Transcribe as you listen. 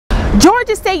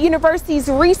Georgia State University's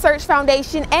Research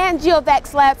Foundation and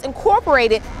GeoVax Labs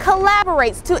Incorporated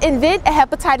collaborates to invent a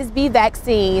hepatitis B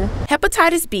vaccine.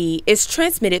 Hepatitis B is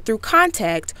transmitted through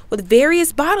contact with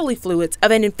various bodily fluids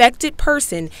of an infected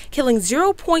person, killing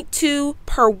 0.2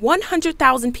 per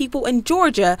 100,000 people in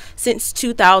Georgia since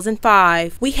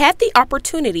 2005. We had the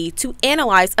opportunity to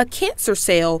analyze a cancer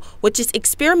cell which is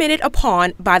experimented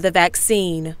upon by the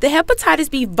vaccine. The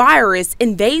hepatitis B virus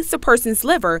invades the person's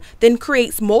liver, then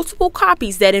creates multiple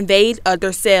copies that invade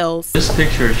other cells. This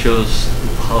picture shows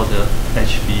how the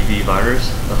HBV virus,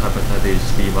 the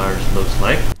hepatitis B virus, looks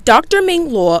like. Dr. Ming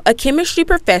Luo, a chemistry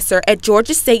professor at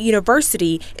Georgia State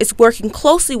University, is working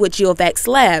closely with GeoVax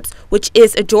Labs, which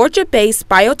is a Georgia-based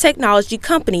biotechnology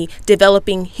company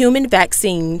developing human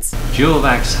vaccines.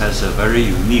 GeoVax has a very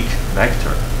unique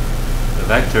vector. The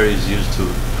vector is used to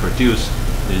produce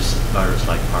this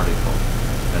virus-like particle,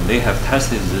 and they have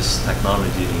tested this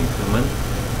technology in human,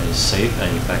 and it's safe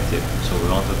and effective. So we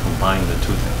want to combine the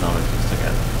two technologies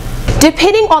together.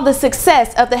 Depending on the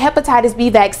success of the hepatitis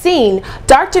B vaccine,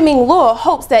 Dr. Ming Luo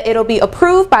hopes that it'll be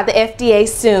approved by the FDA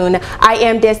soon. I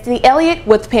am Destiny Elliot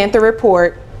with Panther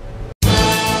Report.